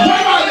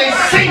 What are they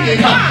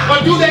singing? Or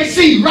do they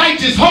see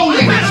righteous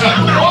holiness?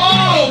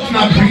 Oh, can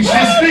I preach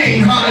this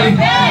thing?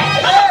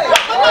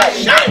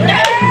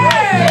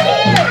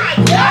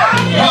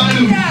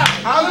 Hallelujah.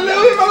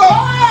 Hallelujah, my Lord.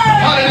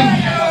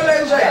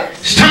 Hallelujah.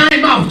 It's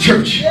time out,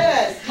 church.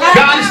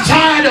 God is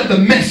tired of the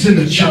mess in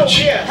the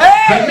church.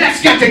 The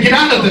mess got to get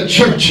out of the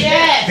church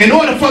in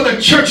order for the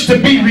church to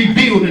be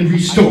rebuilt and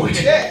restored.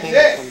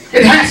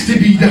 It has to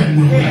be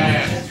done.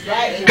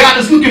 God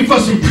is looking for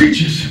some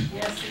preachers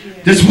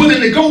that's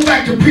willing to go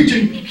back to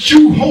preaching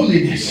true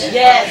holiness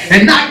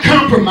and not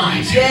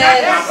compromise.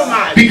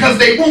 Because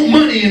they want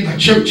money in the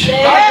church.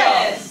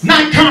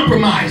 Not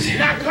compromising.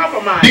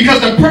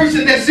 Because the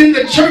person that's in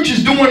the church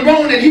is doing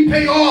wrong and he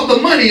pay all the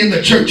money in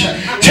the church.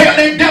 Tell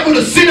that devil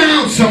to sit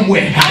down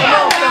somewhere.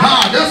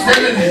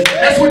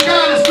 That's what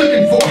God is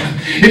looking for.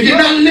 If you're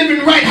not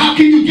living right, how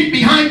can you get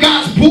behind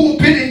God's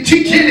pulpit and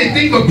teach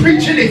anything or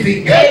preach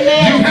anything?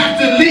 You have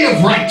to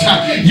live right.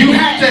 You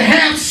have to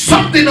have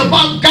something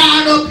about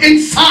God up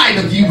inside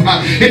of you.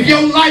 If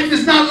your life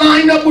is not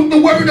lined up with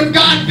the word of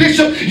God,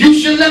 Bishop, you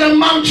should let him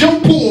mount your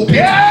pulpit.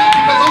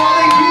 Because all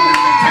they do is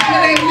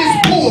contaminate this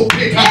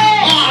pulpit. I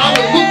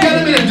would look at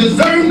him and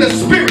discern the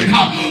spirit.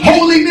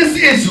 Holiness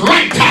is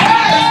right. That's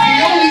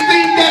the only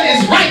thing that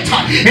is right.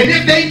 And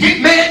if they get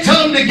mad,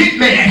 tell them to get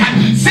mad.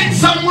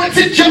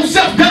 Sit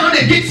yourself down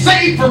and get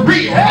saved for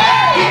real.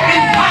 Get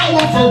in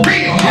power for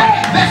real.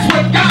 That's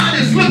what God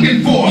is looking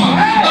for.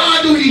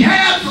 Do he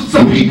have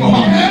some people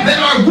that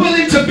are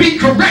willing to be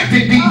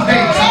corrected these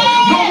days?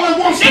 No one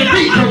wants to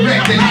be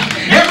corrected.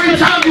 Every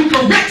time you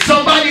correct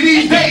somebody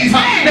these days,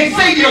 they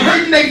say you're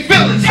hurting their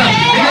feelings. And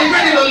they're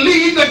ready to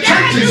leave the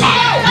churches.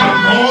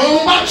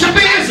 Go about your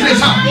business.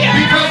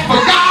 Because for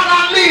God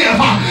I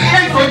live.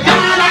 And for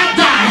God I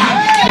die.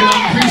 And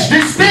I preach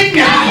this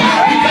thing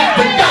out. Because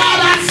the God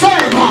I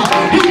serve,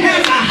 he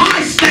has a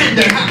high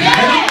standard.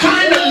 And I'm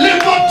trying to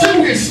live up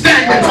to his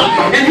standards.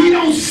 And he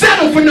don't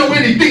settle for no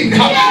anything. Me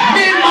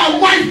and my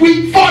wife,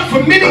 we fought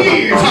for many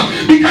years.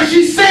 Because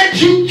she said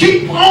you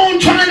keep on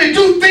trying to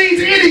do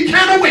things any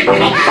kind of way. And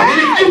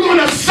if you're going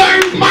to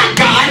serve my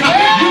God,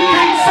 you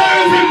can't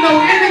serve him no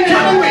any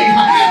kind of way.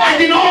 I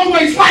didn't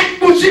always like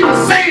what she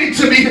was saying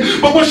to me.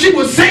 But what she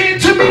was saying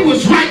to me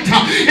was right.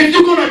 If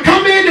you're going to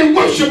come in and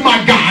worship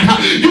my God,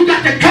 you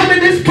got to come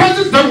in his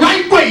presence the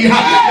right way.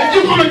 If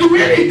you're going to do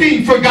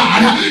anything for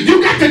God,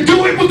 you got to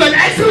do it with an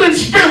excellent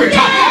spirit. You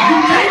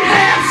can't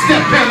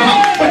half-step him,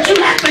 but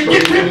you have to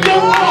give him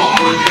your all.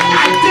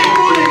 I didn't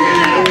want to hear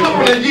that a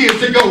couple of years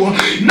ago.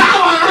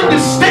 Now I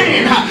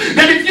understand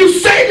that if you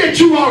say that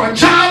you are a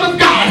child of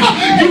God,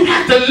 you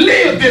have to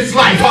live this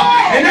life.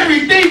 And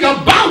everything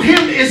about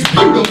him is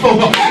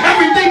beautiful.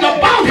 Everything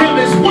about him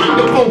is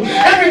wonderful.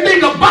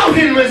 Everything about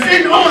him is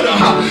in order.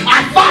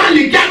 I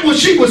finally got what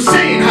she was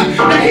saying,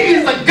 that he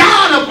is a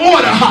God of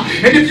order.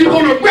 And if you're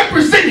going to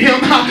represent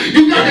him,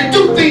 you got to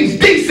do things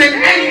decent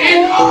and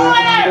in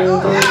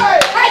order.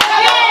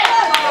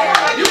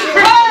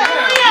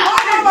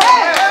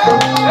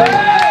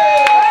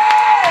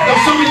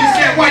 Some of you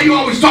said, why are you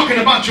always talking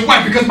about your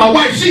wife? Because my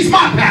wife, she's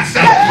my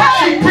pastor.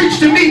 She preached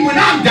to me when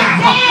I'm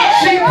down.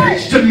 She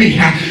preached to me.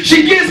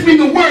 She gives me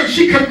the word.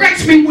 She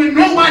corrects me when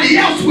nobody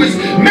else was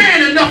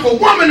man enough or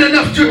woman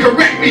enough to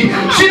correct me.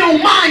 She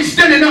don't mind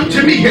standing up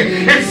to me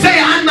and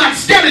say, I'm not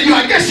scared of you.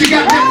 I guess she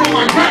got that from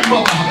my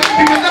grandmother.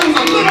 Because there was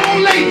a little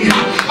old lady,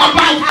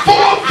 about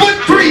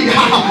 4'3",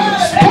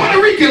 Puerto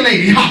Rican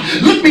lady,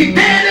 looked me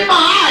dead in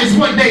my eyes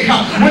one day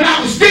when I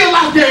was still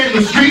out there in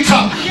the streets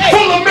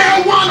full of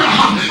marijuana.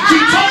 She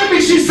told me,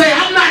 she said,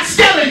 I'm not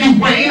scared of you,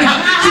 Wayne.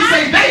 She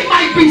said, they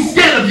might be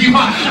scared of you,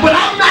 but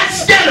I'm not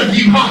scared of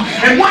you.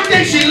 And one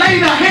day she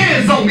laid her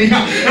hands on me.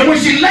 And when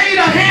she laid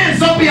her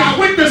hands on me, I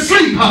went to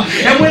sleep.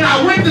 And when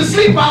I went to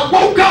sleep, I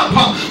woke up.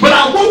 But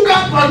I woke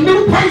up a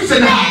new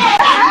person.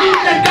 I knew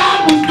that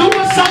God was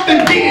doing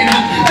something then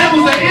that There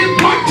was an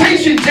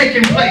impartation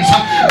taking place.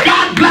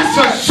 God bless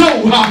her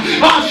soul.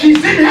 She's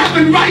in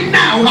heaven right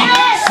now,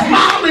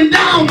 smiling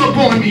down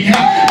upon me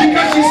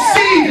because she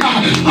see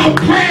her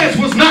prayers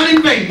was not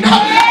in vain.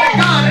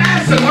 God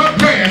answered her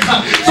prayers.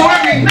 So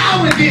every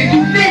now and then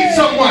you need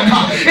someone.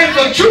 If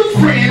a true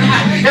friend,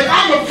 if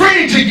I'm a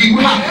friend to you,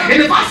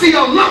 and if I see a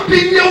lump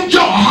in your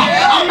jaw,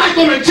 I'm not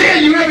going to tell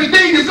you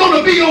everything is going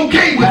to be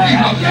okay with you,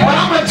 but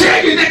I'm going to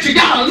tell you that you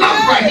got a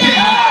lump right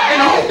there,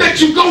 and I hope that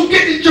you go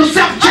get it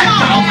yourself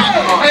checked out,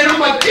 and I'm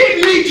going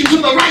to lead you to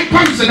the right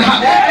person,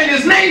 and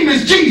his name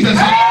is Jesus,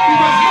 because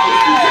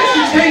most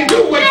physicians can't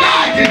do what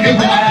God can do.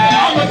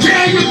 I'm going to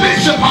tell you,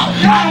 Bishop,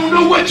 I don't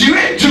know what you're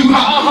into,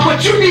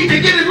 but you need to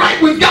get it right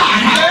with God.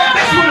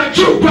 That's what a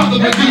true brother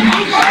would do.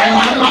 And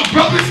one of my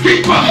brother's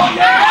keeper,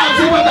 I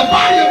said, well, the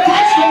body of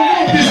Christ don't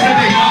want this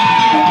today.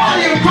 The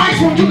body of Christ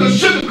wants you to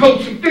sugarcoat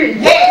some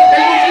things. They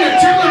want you to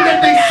tell them that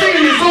their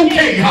sin is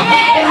okay.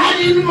 And how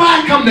do you know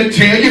I come to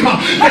tell you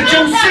that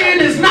your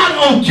sin is not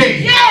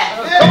okay?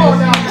 Come on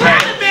now.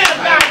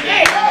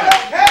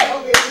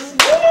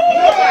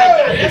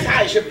 That's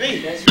how it should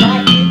be.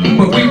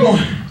 But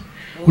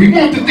we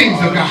want the things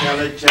of God. Tell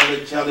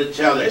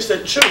it. It's the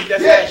truth.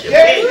 That's how it should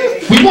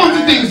be. We want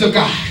the things of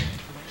God.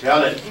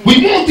 Tell it.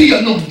 We want the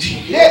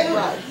anointing.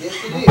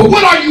 But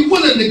what are you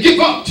willing to give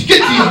up to get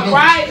the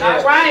anointing?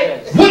 All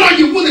right. What are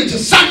you willing to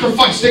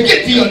sacrifice to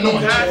get the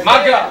anointing?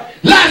 My God.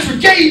 Lazarus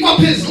gave up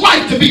his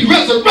life to be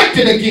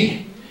resurrected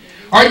again.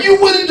 Are you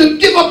willing to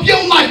give up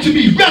your life to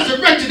be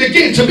resurrected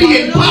again, to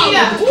be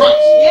empowered with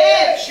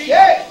Christ?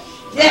 Yes.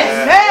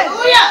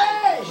 Hallelujah.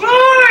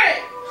 Glory.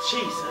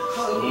 Jesus.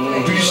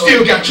 Do you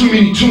still got too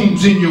many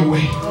tombs in your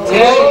way?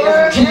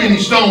 Too many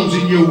stones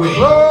in your way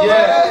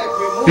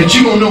that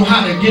you don't know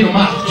how to get them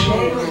out?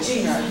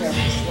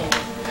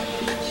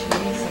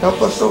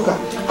 Help us, oh God.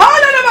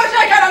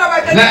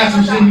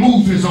 Lazarus didn't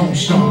move his own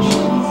stones.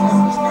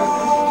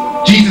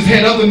 Jesus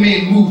had other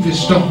men move his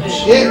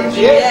stones.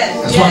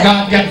 That's why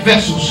God got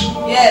vessels.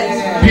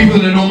 People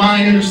that don't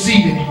mind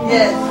interceding.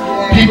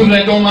 People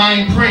that don't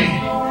mind praying.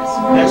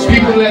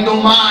 People that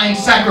don't mind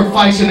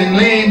sacrificing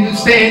and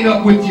stand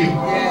up with you.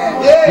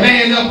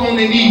 Laying up on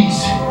their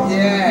knees.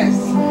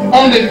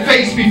 On their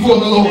face before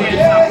the Lord.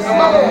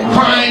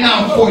 Crying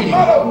out for you.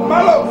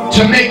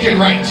 To make it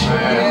right.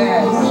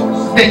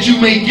 That you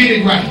may get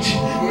it right.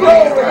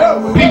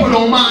 People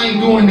don't mind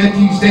doing that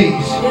these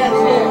days.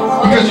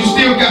 Because you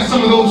still got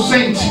some of those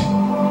saints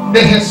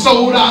that has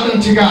sold out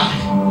unto God.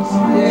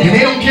 And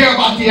they don't care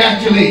about the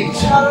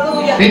accolades.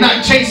 They're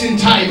not chasing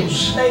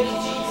titles.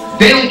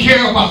 They don't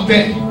care about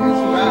that.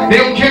 They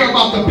don't care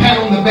about the pat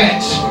on the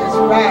backs.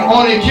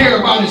 All they care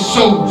about is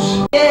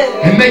souls.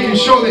 And making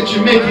sure that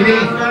you make it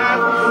in.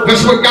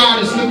 That's what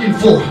God is looking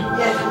for.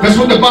 That's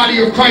what the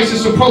body of Christ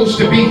is supposed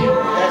to be.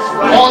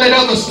 All that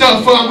other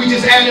stuff, we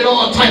just added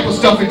all type of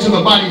stuff into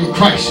the body of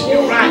Christ.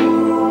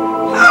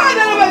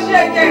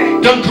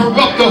 Done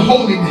corrupt the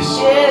holiness.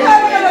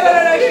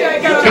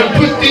 Done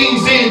put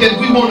things in that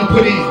we want to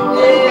put in.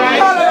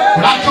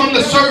 But I come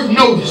to serve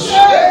notice.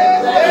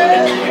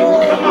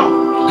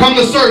 Come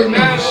to serve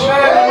notice.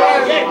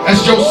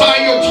 As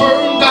Josiah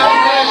turned down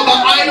all the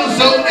idols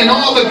and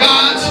all the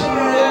gods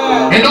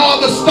and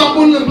all the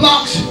stumbling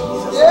blocks,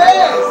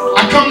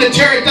 I come to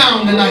tear it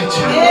down tonight.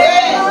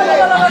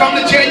 I come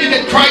to tell you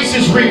that Christ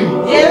is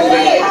real.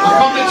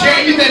 I come to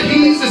tell you that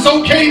it's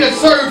okay to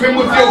serve him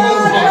with your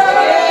whole heart.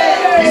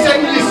 He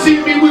said, when you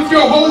seek me with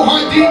your whole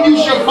heart, then you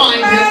shall find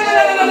him.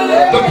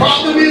 The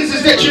problem is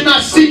that you're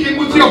not seeking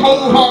with your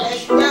whole heart.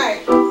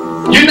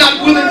 You're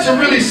not willing to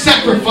really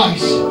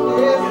sacrifice.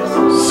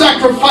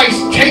 Sacrifice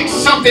takes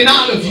something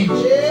out of you. You're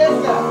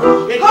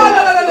on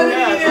the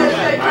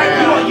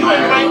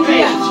right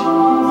page.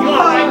 You're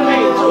on the right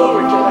page.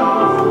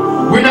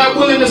 We're not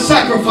willing to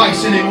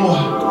sacrifice anymore. I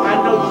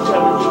know you're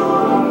telling the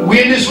truth.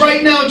 We're in this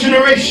right now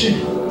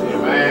generation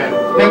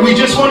that we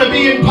just want to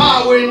be in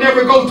power and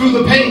never go through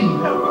the pain.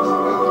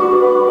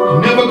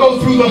 And never go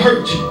through the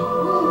hurt.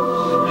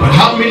 But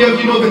how many of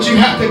you know that you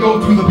have to go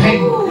through the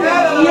pain?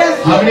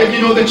 How many of you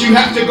know that you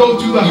have to go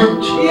through the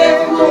hurt?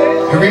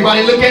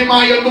 Everybody look at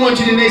my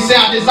anointing and they say,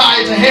 I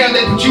desire to have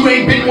that, but you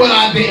ain't been where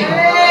I've been.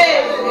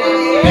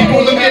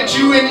 People look at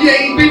you and you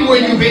ain't been where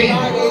you've been.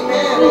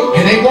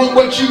 And they want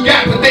what you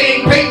got, but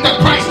they ain't paid the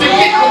price to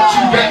get what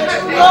you got.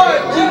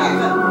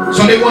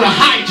 So they want to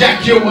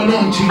hijack your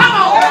anointing.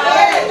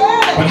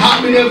 But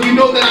how many of you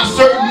know that I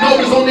serve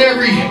notice on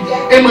every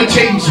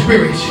imitating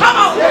spirit?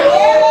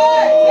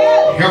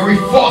 Every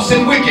false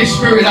and wicked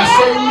spirit, I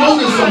serve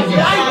notice on you.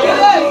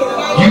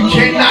 You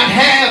cannot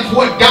have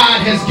what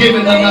God has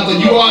given another.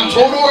 You are a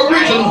total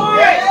original.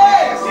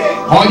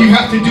 All you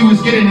have to do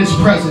is get in his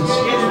presence.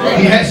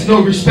 He has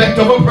no respect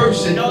of a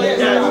person.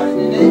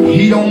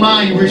 He don't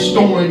mind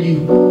restoring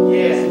you.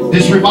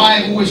 This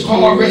revival is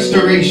called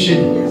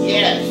restoration.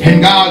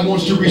 And God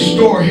wants to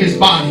restore his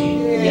body.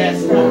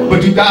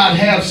 But do God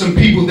have some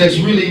people that's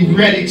really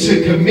ready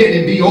to commit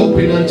and be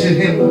open unto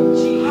him?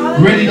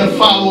 Ready to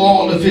follow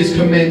all of his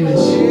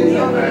commandments.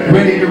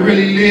 Ready to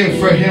really live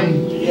for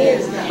him.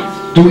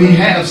 Do we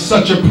have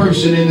such a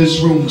person in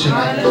this room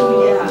tonight?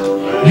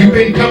 You've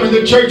been coming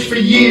to church for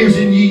years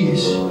and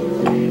years,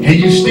 and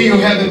you still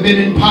haven't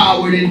been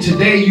empowered, and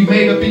today you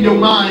made up in your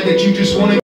mind that you just want to